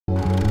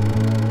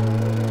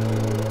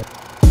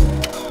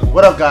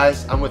What up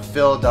guys, I'm with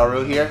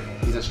Daru here.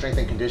 He's a strength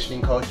and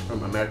conditioning coach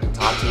from American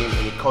Top Team, and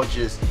he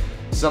coaches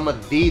some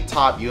of the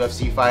top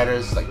UFC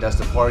fighters like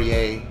Dustin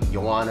Poirier,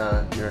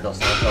 Joanna, Junior Dos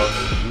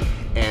Santos.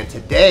 And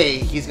today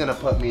he's gonna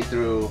put me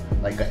through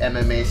like a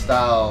MMA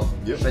style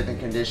strength and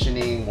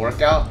conditioning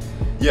workout.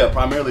 Yeah,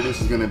 primarily this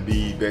is gonna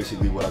be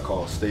basically what I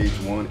call stage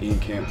 1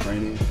 in-camp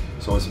training.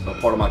 So it's a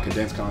part of my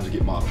condensed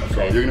conjugate model.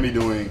 So you're gonna be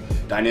doing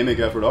dynamic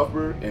effort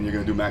upper and you're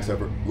gonna do max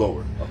effort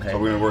lower. So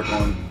we're gonna work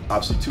on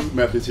obviously 2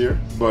 methods here,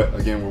 but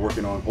again, we're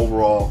working on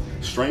overall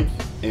strength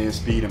and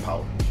speed and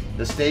power.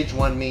 Does stage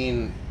 1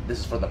 mean this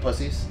is for the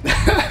pussies?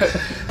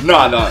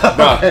 Nah.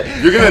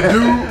 You're gonna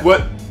do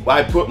what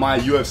I put my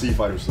UFC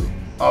fighters through.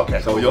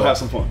 Okay, so you'll have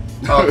some fun.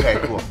 Okay,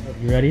 cool.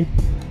 You ready?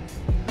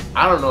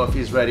 I don't know if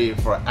he's ready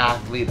for an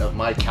athlete of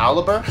my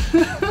caliber,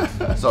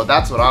 so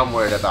that's what I'm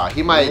worried about.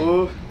 He might,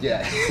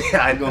 yeah.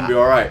 I'm gonna be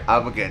all right.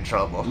 I'm gonna get in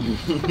trouble. He's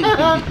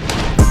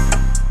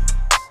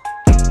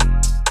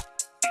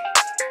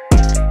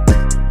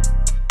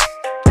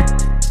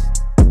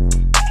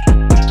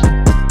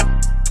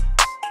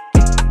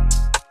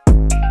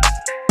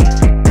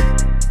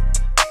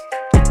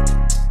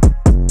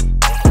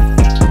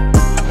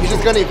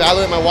just gonna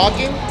evaluate my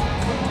walking,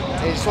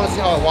 and you just want to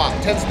see how I walk.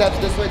 10 steps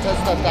this way, 10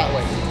 steps that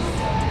way.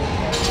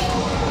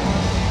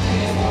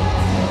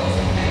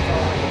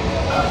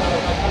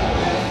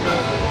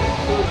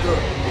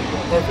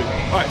 Perfect.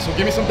 All right, so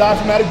give me some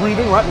diaphragmatic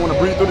breathing, right? You want to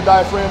breathe through the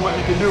diaphragm. What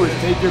you can do is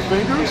take your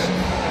fingers,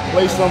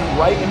 place them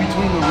right in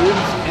between the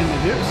ribs and the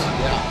hips.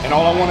 Yeah. And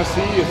all I want to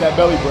see is that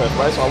belly breath,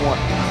 right? So I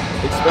want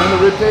expand the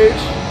rib cage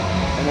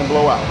and then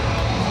blow out.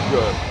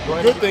 Good.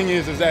 The good thing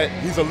is that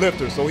he's a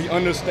lifter, so he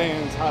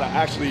understands how to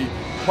actually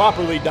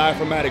properly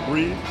diaphragmatic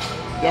breathe.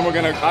 Then we're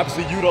gonna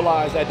obviously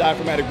utilize that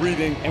diaphragmatic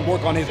breathing and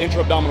work on his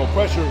intra-abdominal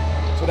pressure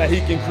so that he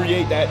can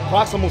create that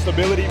proximal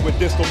stability with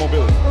distal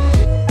mobility.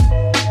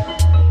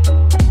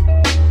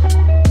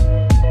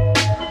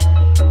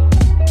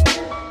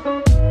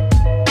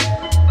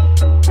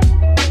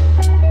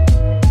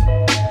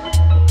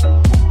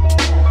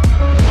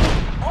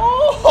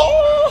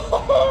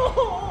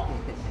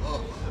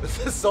 This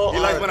is so hard.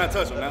 He likes when I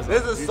touch him. That's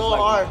this is so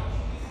hard.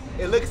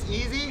 It looks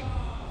easy.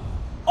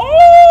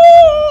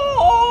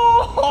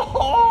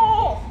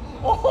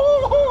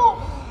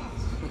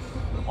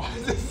 Why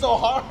is this so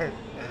hard?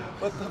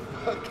 What the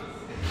fuck?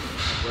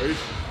 There you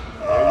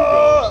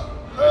go.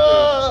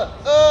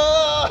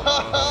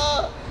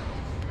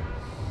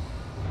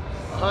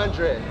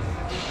 100.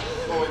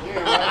 So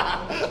again,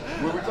 right,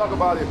 when we talk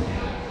about it,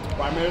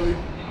 primarily,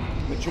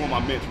 let me chew on my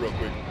mints real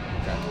quick.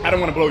 I don't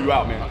want to blow you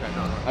out, man. Okay,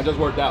 no. I just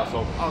worked out,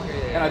 so.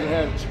 And I just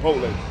had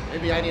Chipotle.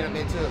 Maybe I need a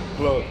mint too.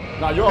 Plug.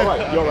 Nah, you're all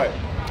right. You're all right.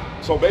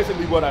 So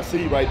basically, what I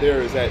see right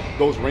there is that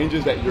those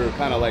ranges that you're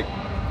kind of like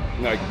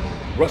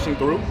rushing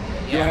through,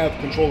 you don't have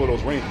control of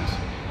those ranges.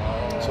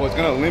 So it's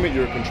gonna limit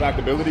your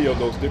contractibility of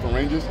those different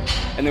ranges.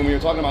 And then when you're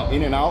talking about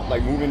in and out,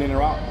 like moving in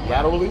and out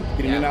laterally,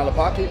 getting in and out of the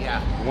pocket,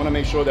 we wanna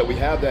make sure that we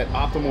have that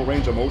optimal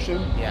range of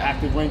motion,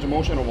 active range of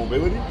motion or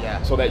mobility,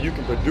 so that you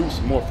can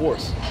produce more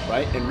force,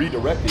 right? And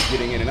redirect it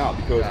getting in and out,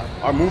 because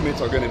our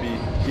movements are gonna be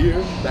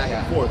here, back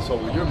and forth. So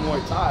when you're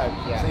Muay Thai,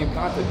 same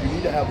concept, you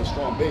need to have a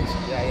strong base.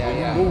 When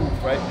you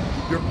move, right,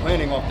 you're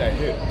planning off that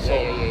hip. So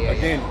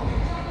again,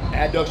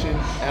 adduction,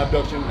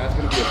 abduction, that's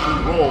gonna be a key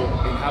role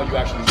in how you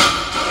actually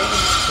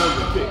control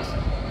your kicks.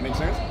 Make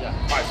sense? Yeah.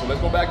 All right, so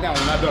let's go back down.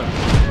 We're not done.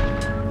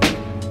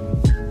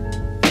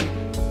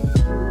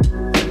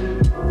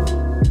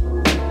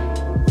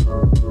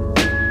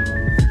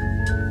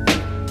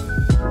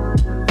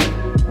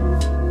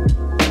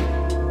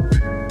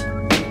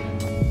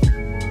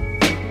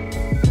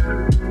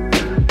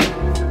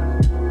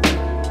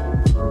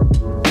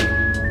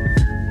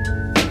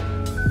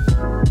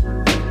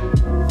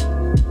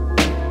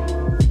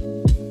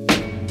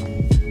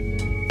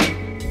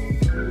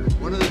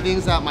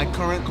 Things that my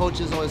current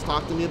coaches always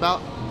talk to me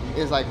about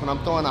is like when I'm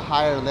throwing a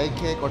higher leg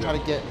kick or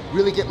trying to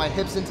really get my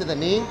hips into the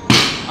knee,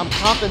 I'm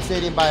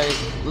compensating by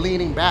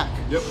leaning back.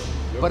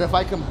 But if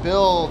I can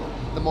build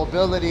the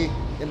mobility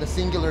in the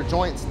singular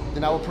joints,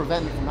 then that will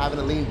prevent me from having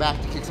to lean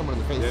back to kick someone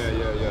in the face.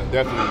 Yeah,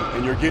 definitely.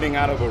 And you're getting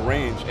out of a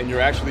range and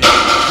you're actually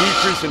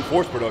decreasing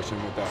force production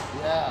with that.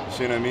 You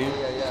see what I mean?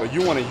 So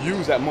you want to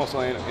use that muscle,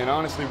 and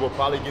honestly, we'll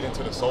probably get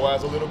into the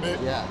psoas a little bit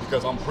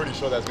because I'm pretty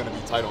sure that's going to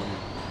be tight on you.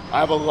 I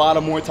have a lot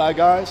of Muay Thai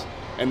guys,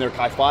 and they're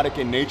kyphotic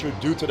in nature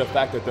due to the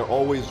fact that they're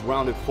always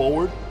rounded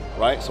forward,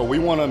 right? So we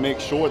want to make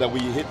sure that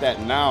we hit that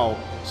now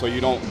so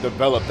you don't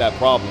develop that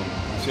problem.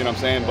 You see what I'm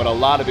saying? But a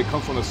lot of it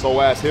comes from the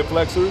psoas hip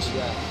flexors,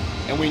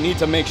 and we need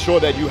to make sure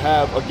that you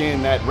have,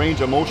 again, that range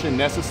of motion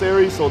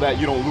necessary so that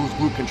you don't lose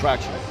glute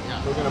contraction.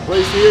 So we're gonna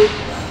brace here,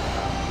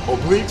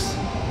 obliques,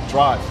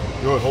 drive.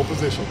 Good, hold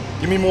position.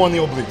 Give me more on the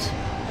obliques.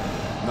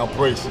 Now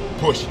brace,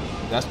 push.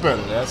 That's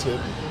better, that's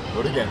it. Do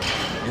it again.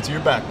 Into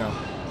your back now.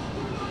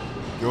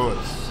 Good.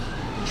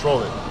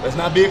 Control it. Let's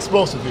not be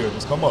explosive here.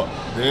 Just come up.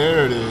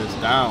 There it is.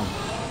 Down.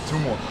 2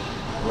 more.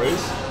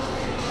 Brace.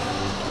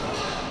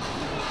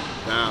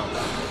 Down.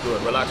 Good.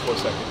 Relax for a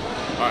second.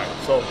 All right.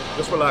 So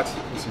just relax.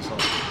 Let me see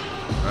something.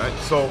 Right?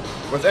 So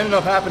what's ended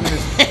up happening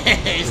is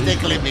he's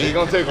tickling me. He's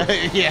gonna tickle.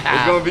 Yeah.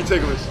 It's gonna be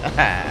ticklish.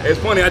 It's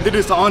funny, I did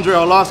this to Andre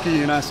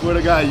Arlovsky, and I swear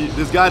to God,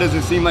 this guy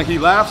doesn't seem like he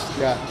laughs.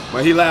 Yeah.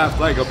 But he laughed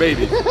like a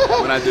baby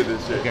when I did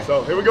this shit. Okay.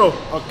 So here we go.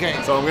 Okay.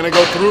 So I'm gonna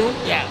go through.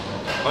 Yeah.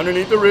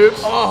 Underneath the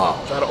ribs. Oh.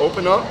 Try to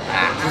open up.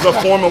 This is a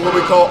form of what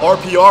we call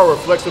RPR, or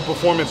Reflexive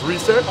Performance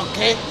Reset.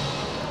 Okay.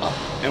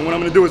 And what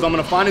I'm gonna do is I'm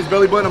gonna find his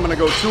belly button. I'm gonna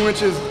go 2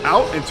 inches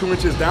out and 2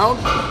 inches down.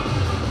 All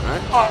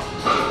right.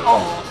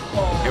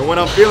 And what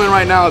I'm feeling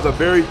right now is a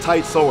very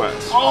tight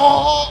psoas.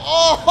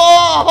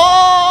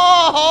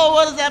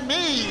 What does that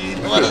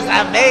mean? What does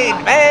that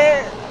mean,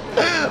 man?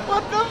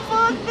 What the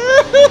fuck,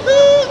 dude?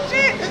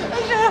 Shit,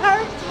 that shit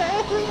hurts,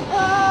 man. It's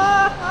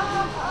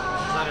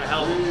not gonna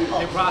help.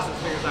 In process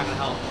finger's not gonna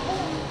help.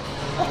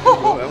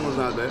 Oh, that one's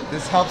not bad.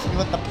 This helps me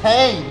with the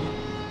pain.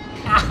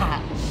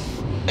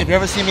 If you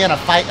ever see me in a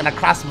fight and I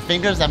cross my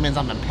fingers, that means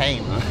I'm in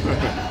pain.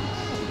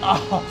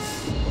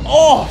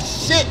 Oh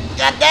shit!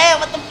 God damn!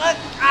 What the fuck?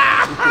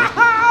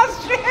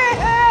 Shit!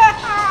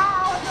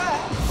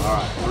 All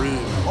right,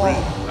 breathe.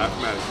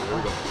 Mathematics. There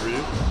we go.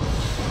 Breathe.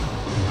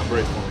 Now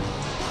brace for me.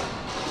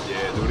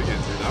 Yeah, do it again.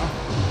 Sit down.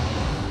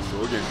 Do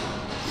it again.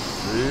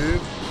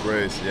 Breathe.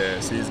 Brace. Yeah.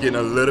 See, he's getting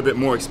a little bit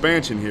more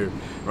expansion here,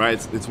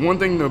 right? It's one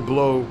thing to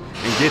blow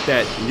and get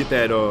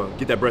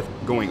that breath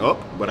going up,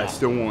 but I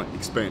still want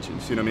expansion.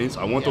 You see what I mean?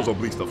 So I want those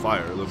obliques to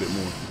fire a little bit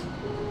more.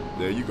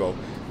 There you go.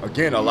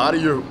 Again, a lot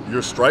of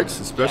your strikes,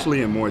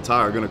 especially in Muay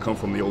Thai, are going to come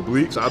from the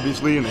obliques,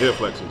 obviously, and the hip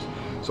flexors.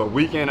 So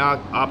we can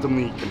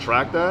optimally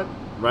contract that,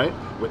 right,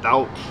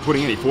 without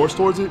putting any force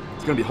towards it.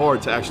 It's going to be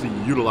hard to actually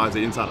utilize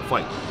it inside a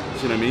fight.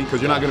 See what I mean?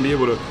 Because you're not going to be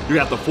able to, you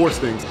have to force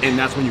things, and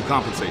that's when you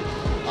compensate.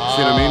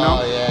 See what I mean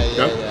now?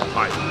 Yeah.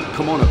 All right,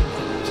 come on up.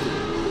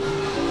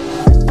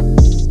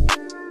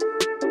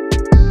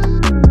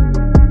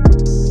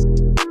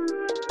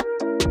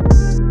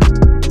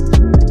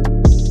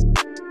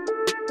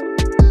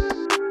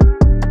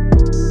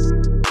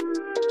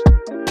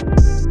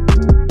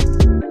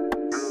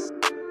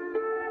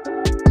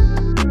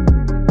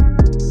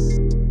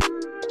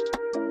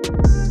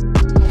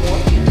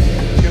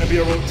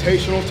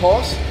 Rotational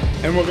toss,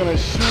 and we're gonna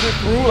shoot it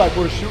through like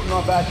we're shooting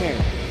our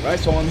backhand, right?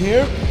 So I'm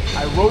here,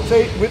 I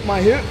rotate with my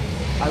hip,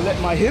 I let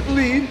my hip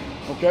lead,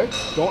 okay?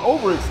 Don't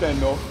overextend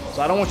though,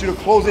 so I don't want you to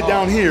close it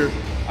down here.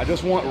 I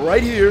just want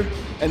right here,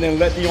 and then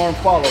let the arm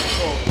follow.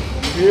 So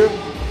I'm here,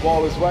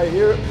 ball is right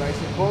here, nice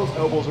and close,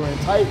 elbows are in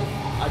tight.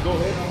 I go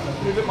ahead, I'm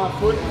gonna pivot my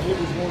foot, my hip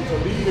is going to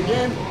lead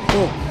again.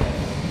 Boom.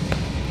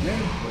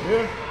 Again, we're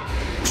here.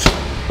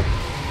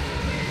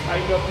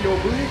 Tighten up the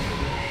oblique.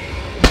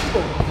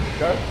 Boom.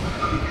 Okay.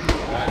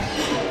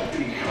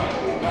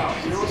 Now,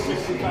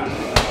 0-60 fast.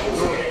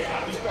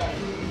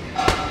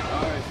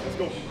 Alright, let's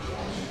go.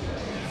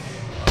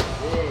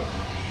 Good.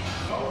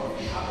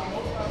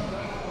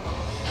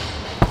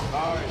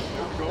 Alright,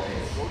 there we go.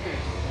 Go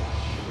again.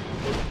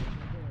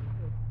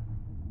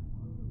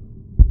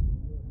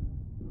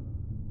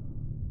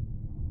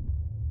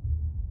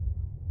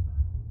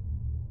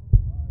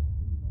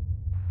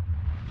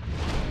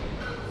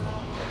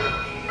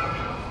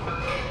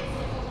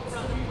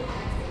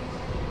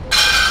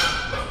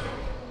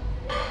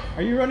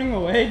 Are you running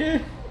away,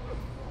 dude?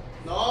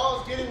 No,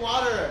 it's getting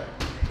water.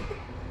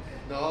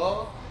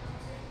 No.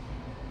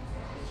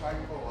 I'm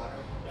charging for water.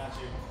 Got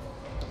you.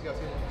 Let's go.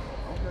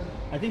 Okay.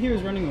 I think he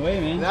was running away,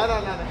 man. No.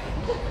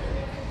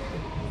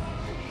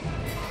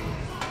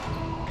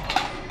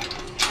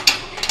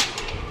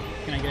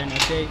 Can I get an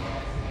update?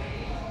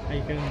 How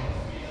you feeling?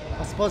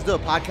 I'm supposed to do a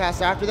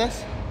podcast after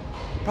this.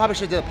 Probably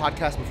should have did a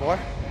podcast before.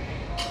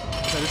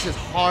 So this is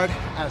hard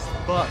as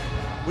fuck.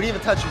 We didn't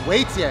even touch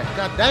weights yet.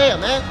 God damn,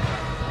 man.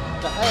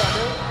 What the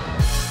hell, dude?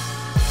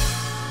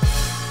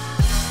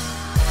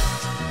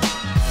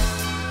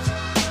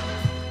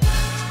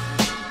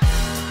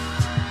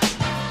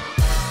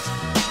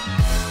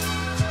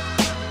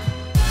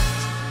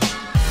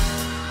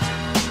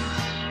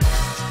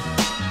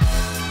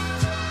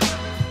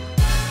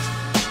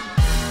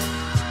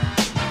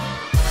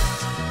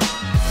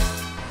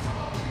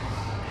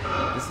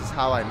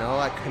 How I know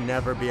I could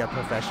never be a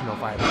professional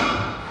fighter.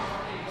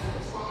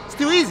 It's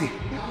too easy.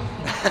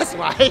 That's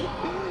why.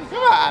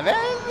 Come on,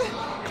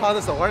 man. Call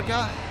this a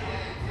workout?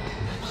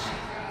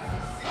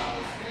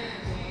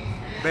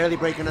 Barely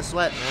breaking a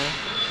sweat, man.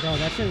 Bro,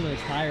 that shit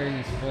looks tiring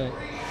as foot.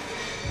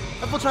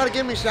 People try to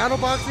get me shadow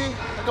boxing.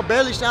 I could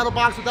barely shadow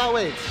box without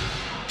weights.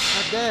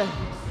 Not dead.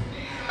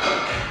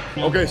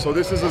 Okay, so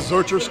this is a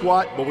Zercher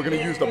squat, but we're gonna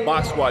use the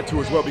box squat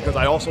too as well, because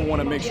I also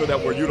wanna make sure that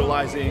we're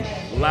utilizing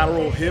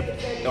lateral hip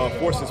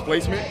force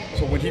displacement.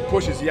 So when he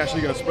pushes, he's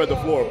actually gonna spread the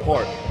floor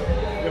apart.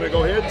 You're gonna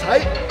go ahead,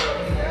 tight,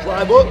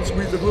 drive up,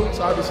 squeeze the glutes,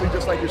 obviously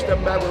just like you're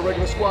stepping back with a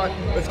regular squat.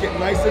 Let's get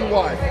nice and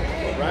wide,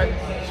 right?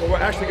 So we're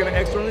actually gonna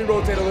externally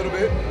rotate a little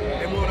bit,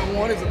 and what I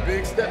want is a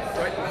big step,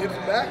 right? The hips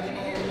back,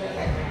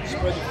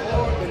 spread the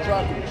floor, then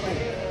drop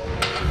it.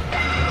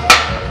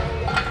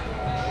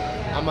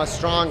 I'm a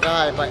strong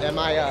guy, but am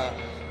I a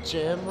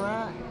gym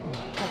rat?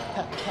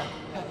 I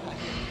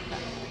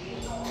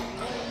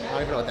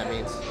don't even know what that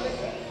means.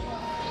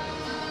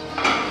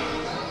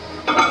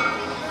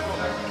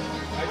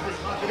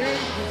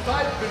 is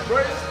tight, big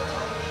brace.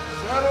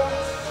 Settle,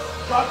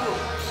 drop through.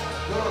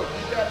 Good,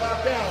 keep that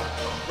locked down.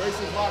 Brace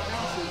is locked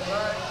down, so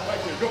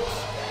right there, go.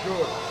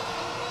 Good.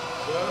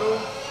 Settle.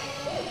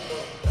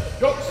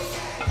 Go.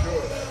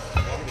 Good.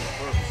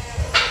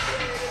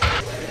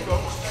 Go.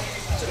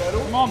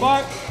 Settle. Come on,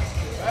 Bart.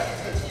 Back.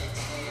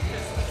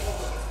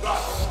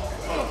 Drop.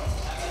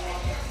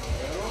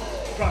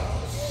 Drop.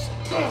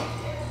 Drop.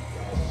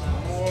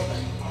 More.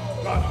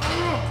 Drop.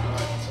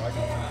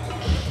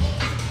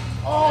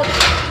 Oh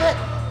shit!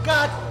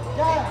 God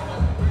damn!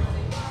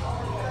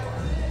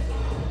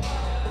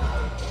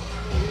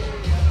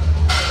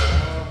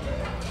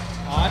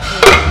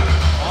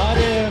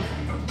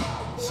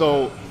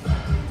 So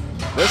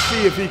let's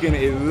see if he can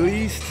at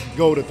least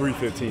go to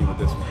 315 with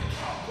this one.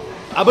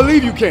 I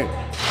believe you can.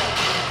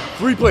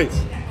 3 plates.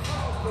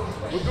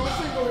 We'll do a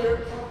single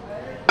here.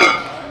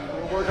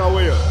 We'll work our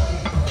way up.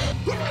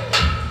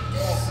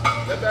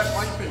 Let that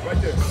on your feet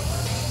right there.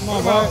 Come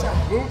on, Bart.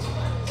 Boots.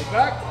 Sit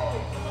back.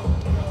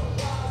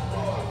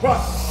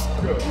 Cross.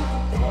 Good.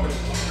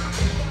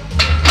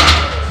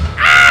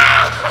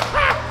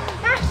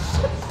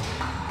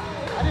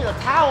 I need a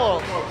towel.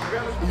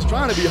 He's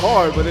trying to be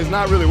hard, but it's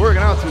not really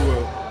working out too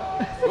well.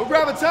 Go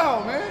grab a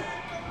towel, man.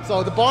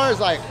 So the bar is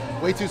like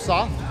way too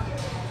soft.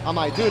 I'm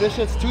like, dude, this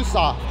shit's too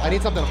soft. I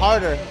need something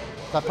harder.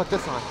 So I put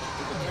this on.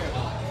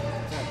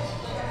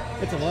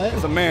 It's a what?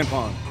 It's a man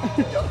pond.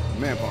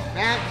 Man pond.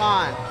 Man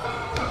pond.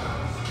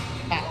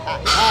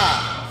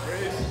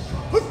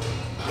 Good.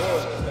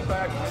 Step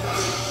back.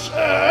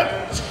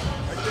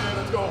 Right there,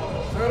 let's go.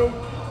 Settle.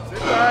 Sit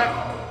back.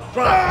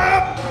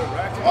 Drop.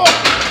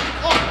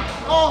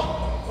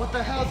 Oh, what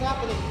the hell's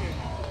happening here?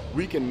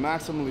 We can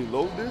maximally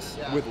load this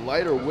with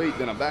lighter weight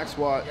than a back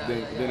squat,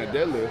 than a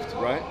deadlift,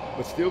 right?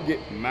 But still get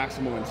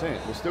maximal intent.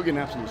 We're still getting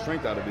absolute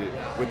strength out of it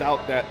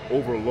without that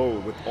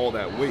overload with all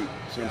that weight.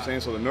 See what I'm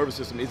saying? So the nervous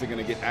system isn't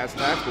going to get as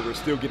taxed, but we're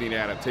still getting the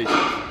adaptation.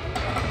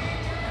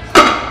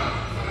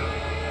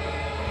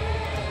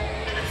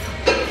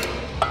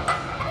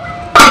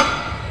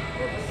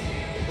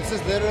 This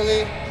is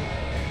literally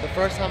the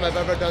first time I've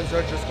ever done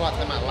Zercher squats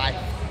in my life.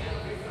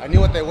 I knew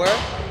what they were,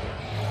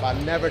 but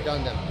I've never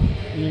done them.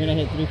 And you're gonna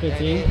hit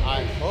 315?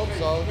 I hope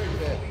so.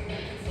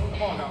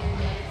 Come on now.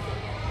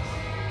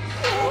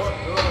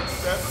 Good.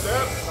 Step,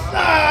 step.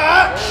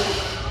 Stop.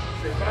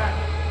 Sit back.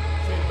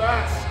 Sit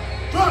back.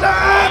 Stop.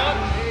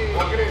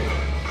 Walk it in.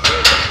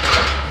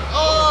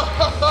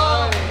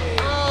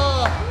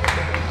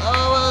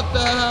 What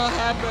the hell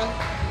happened?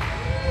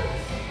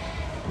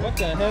 What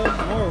the hell?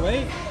 More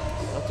weight?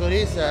 That's what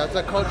he said. That's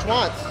what coach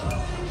wants.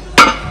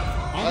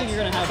 I don't think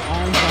you're gonna have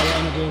arms by the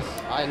end of this.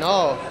 I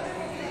know.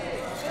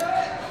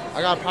 I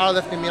got a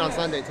powerlifting meet on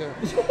Sunday too. Are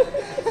you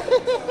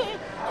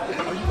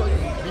going to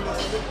meet on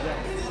Sunday?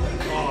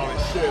 Yeah. Oh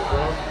shit,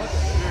 bro.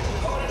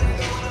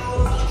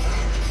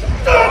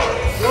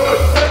 Good.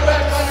 Sit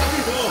back on your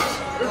feet.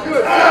 You're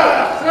good.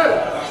 Sit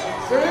it.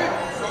 Sit it.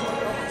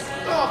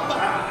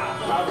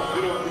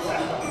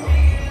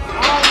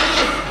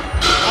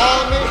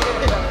 Oh me.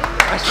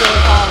 I should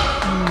have.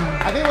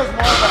 I think it was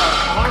more of a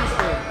arm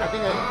thing. I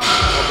think it.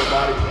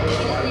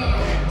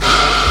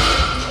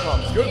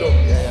 It's good though.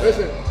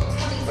 Listen.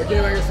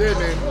 Again, like I said,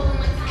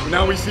 man,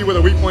 now we see where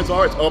the weak points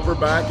are. It's upper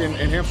back and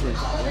hamstrings.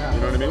 You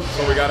know what I mean?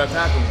 So we gotta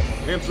attack them.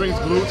 Hamstrings,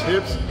 glutes,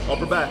 hips,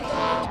 upper back.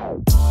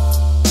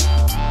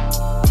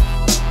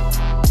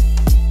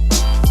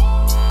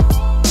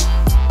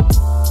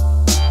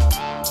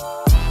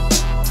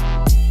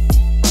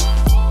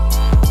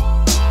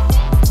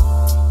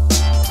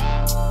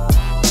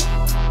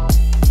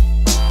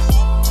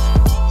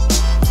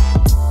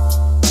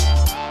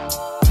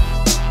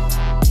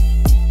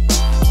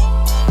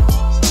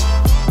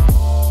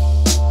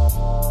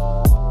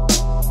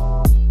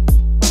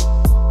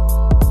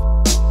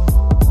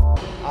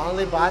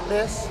 Bought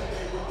this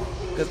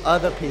because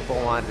other people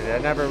wanted it. I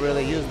never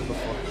really used it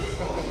before.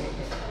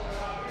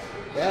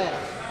 Yeah.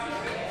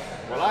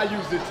 Well, I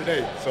used it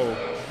today, so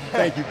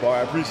thank you, Bar.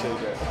 I appreciate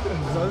that.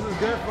 So this is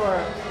good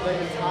for the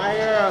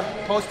entire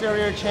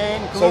posterior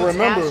chain. Glutes,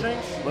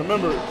 So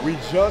remember, we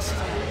just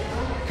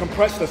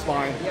compressed the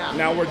spine. Yeah.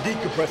 Now we're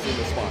decompressing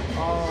the spine.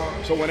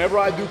 So whenever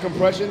I do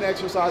compression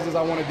exercises,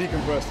 I want to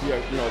decompress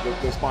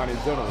the spine in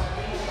general.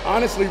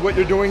 Honestly, what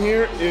you're doing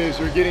here is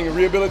you're getting a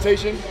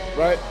rehabilitation,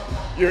 right?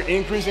 You're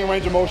increasing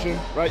range of motion,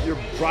 right? You're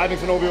driving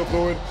synovial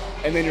fluid,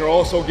 and then you're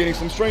also getting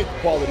some strength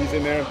qualities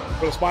in there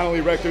for the spinal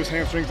erectors,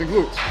 hamstrings, and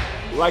glutes.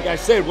 Like I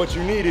said, what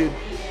you needed,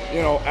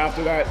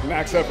 after that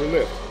max effort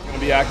lift. It's gonna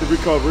be active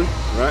recovery,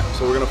 right?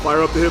 So we're gonna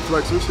fire up the hip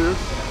flexors here,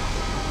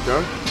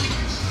 okay?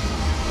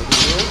 Over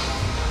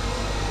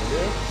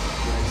here,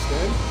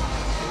 extend,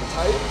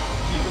 tight,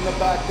 keeping the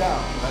back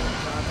down, right?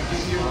 Trying to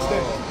get here,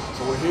 extend.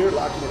 So we're here,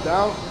 locking it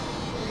down,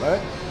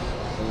 right?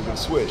 And we're gonna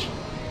switch.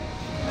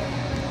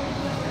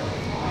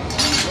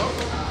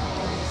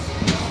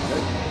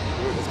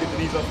 Let's get the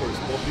knees up first.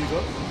 Both knees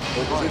up.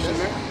 Hold position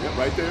there. Yep,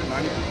 right there.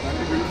 90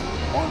 degrees.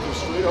 Arms are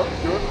straight up.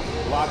 Good.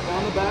 Lock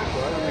down the back.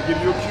 Right. I'm going to give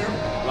you a cue.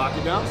 Lock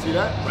it down. See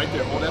that? Right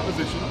there. Hold that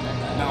position.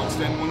 Now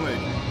extend one leg.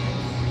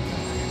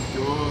 Good.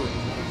 Good.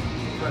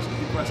 Keep pressing,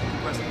 keep pressing,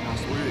 keep pressing. Now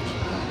switch.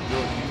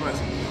 Good, keep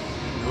pressing.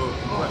 Good,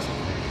 keep pressing.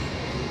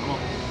 Come on.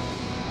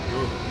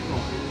 Good, keep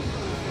going.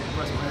 Keep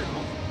pressing my head, come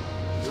on.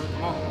 Good,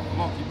 come on,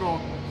 come on, keep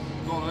going.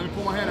 Keep going, let me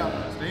pull my hand out.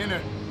 Stay in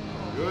there.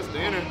 Good,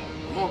 stay in there.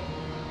 Come on.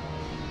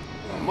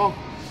 Come on.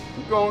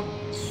 Keep going.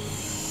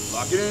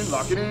 Lock it in,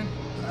 lock it in.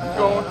 Keep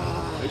going.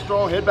 Stay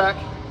strong, head back.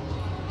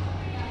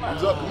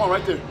 Arms up, come on,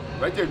 right there.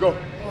 Right there, go.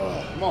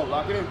 Come on,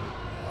 lock it in.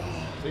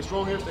 Stay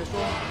strong here, stay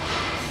strong.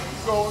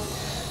 Keep going.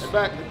 Head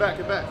back, head back,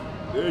 head back.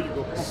 There you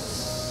go, come on.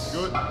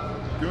 Good,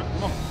 good,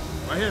 come on.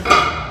 Right here.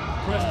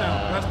 Press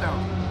down, press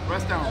down,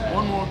 press down.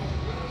 One more.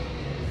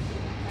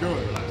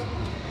 Good.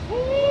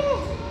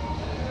 Woo!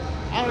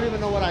 I don't even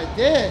know what I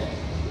did.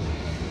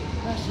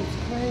 That shit's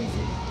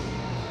crazy.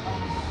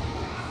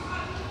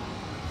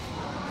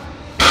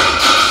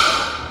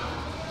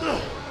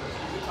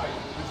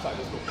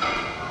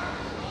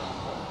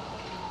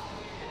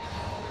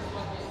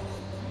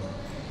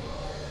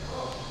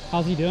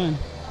 How's he doing?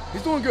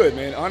 He's doing good,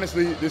 man.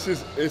 Honestly, this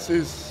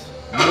is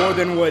more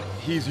than what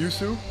he's used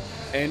to,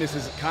 and this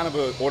is kind of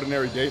an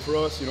ordinary day for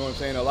us. You know what I'm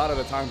saying? A lot of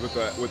the times with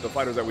the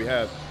fighters that we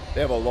have,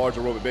 they have a large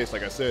aerobic base.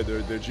 Like I said,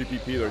 their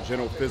GPP, their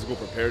general physical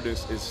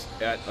preparedness, is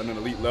at an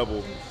elite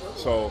level.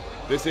 So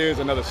this is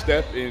another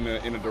step in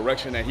a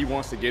direction that he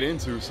wants to get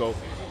into. So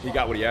he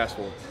got what he asked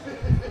for.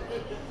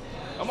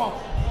 Come on.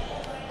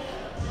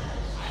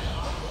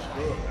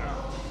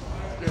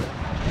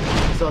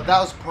 So that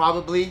was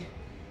probably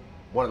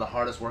one of the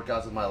hardest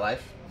workouts of my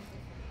life,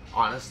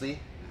 honestly.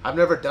 I've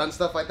never done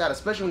stuff like that,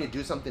 especially when you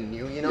do something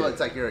new, you know? Yeah.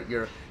 It's like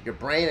your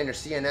brain and your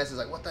CNS is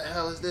like, what the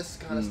hell is this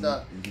kind of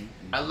stuff?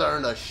 I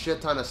learned a shit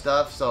ton of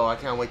stuff, so I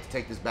can't wait to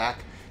take this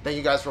back. Thank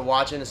you guys for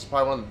watching. This is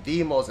probably one of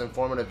the most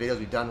informative videos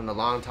we've done in a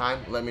long time.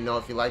 Let me know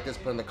if you like this,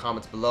 put in the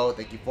comments below.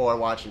 Thank you for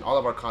watching all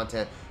of our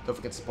content. Don't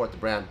forget to support the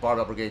brand,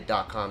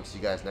 barbellbrigade.com. See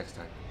you guys next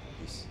time.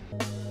 Peace.